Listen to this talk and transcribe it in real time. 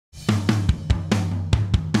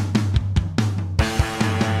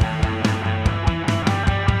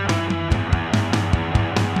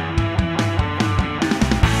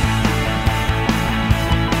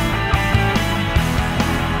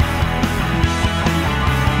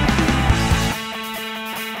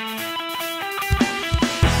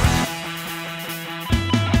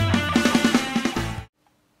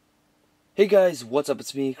Hey guys, what's up?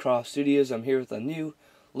 It's me, CroffStudios. I'm here with a new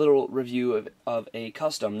little review of a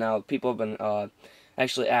custom. Now, people have been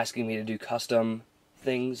actually asking me to do custom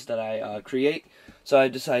things that I create, so I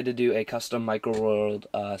decided to do a custom Microworld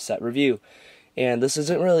set review. And this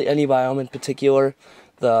isn't really any biome in particular.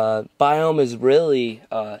 The biome is really,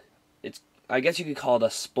 I guess you could call it a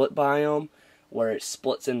split biome, where it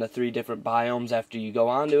splits into 3 different biomes after you go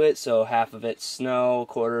onto it. So half of it's snow, a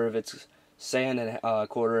quarter of it's sand, and a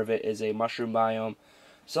quarter of it is a mushroom biome.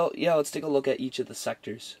 So yeah, let's take a look at each of the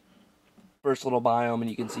sectors. First little biome, and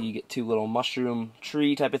you can see you get 2 little mushroom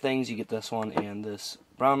tree type of things. You get this one and this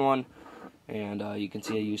brown one. And you can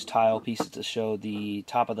see I use tile pieces to show the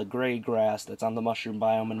top of the gray grass that's on the mushroom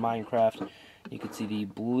biome in Minecraft. You can see the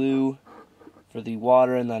blue for the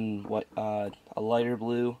water, and then a lighter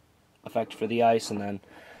blue effect for the ice, and then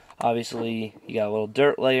obviously you got a little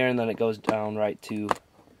dirt layer, and then it goes down right to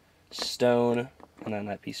stone, and then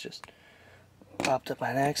that piece just popped up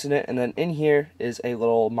by accident. And then in here is a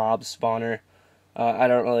little mob spawner. I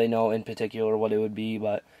don't really know in particular what it would be,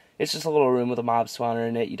 but it's just a little room with a mob spawner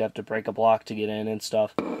in it. You'd have to break a block to get in and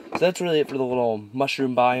stuff. So that's really it for the little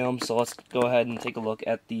mushroom biome. So let's go ahead and take a look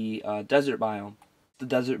at the desert biome. The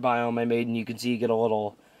desert biome I made, and you can see you get a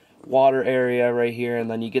little water area right here, and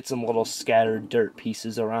then you get some little scattered dirt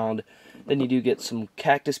pieces around. Then you do get some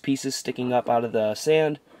cactus pieces sticking up out of the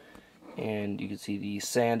sand, and you can see the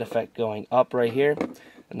sand effect going up right here.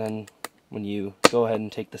 And then when you go ahead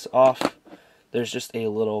and take this off, there's just a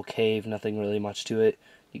little cave, nothing really much to it.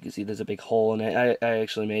 You can see there's a big hole in it. I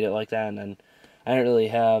actually made it like that, and then I didn't really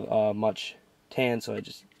have much tan, so I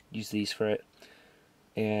just used these for it.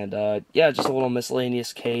 And yeah, just a little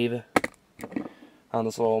miscellaneous cave on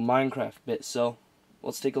this little Minecraft bit. So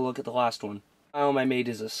let's take a look at the last one. The biome I made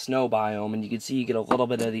is a snow biome, and you can see you get a little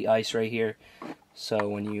bit of the ice right here. So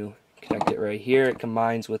when you connect it right here, it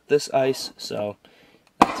combines with this ice, so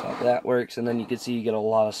that's how that works. And then you can see you get a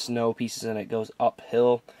lot of snow pieces, and it goes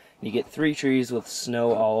uphill. You get 3 trees with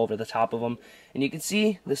snow all over the top of them, and you can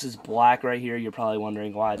see this is black right here. You're probably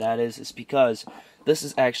wondering why that is. It's because this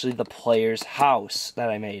is actually the player's house that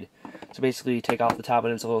I made. So basically you take off the top,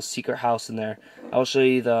 and it's a little secret house in there. I'll show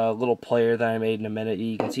you the little player that I made in a minute.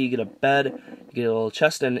 You can see you get a bed, you get a little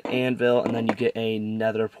chest and anvil, and then you get a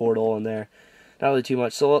nether portal in there. Not really too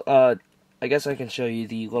much. So I guess I can show you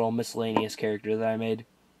the little miscellaneous character that I made.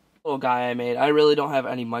 Little guy I made. I really don't have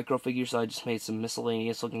any micro figures, so I just made some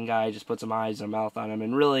miscellaneous looking guy. I just put some eyes and a mouth on him,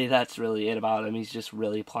 and really that's really it about him. He's just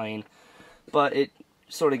really plain, but it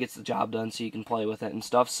sort of gets the job done, so you can play with it and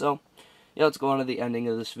stuff. So yeah, let's go on to the ending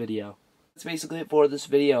of this video. That's basically it for this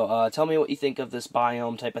video. Tell me what you think of this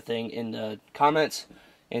biome type of thing in the comments,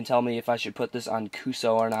 and tell me if I should put this on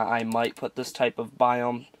Kuso or not. I might put this type of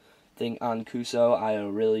biome thing on Kuso. I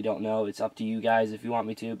really don't know. It's up to you guys if you want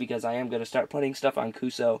me to, because I am going to start putting stuff on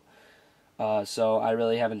Kuso. So I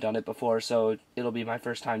really haven't done it before, so it'll be my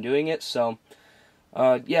first time doing it. So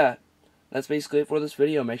yeah, that's basically it for this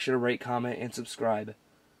video. Make sure to rate, comment, and subscribe.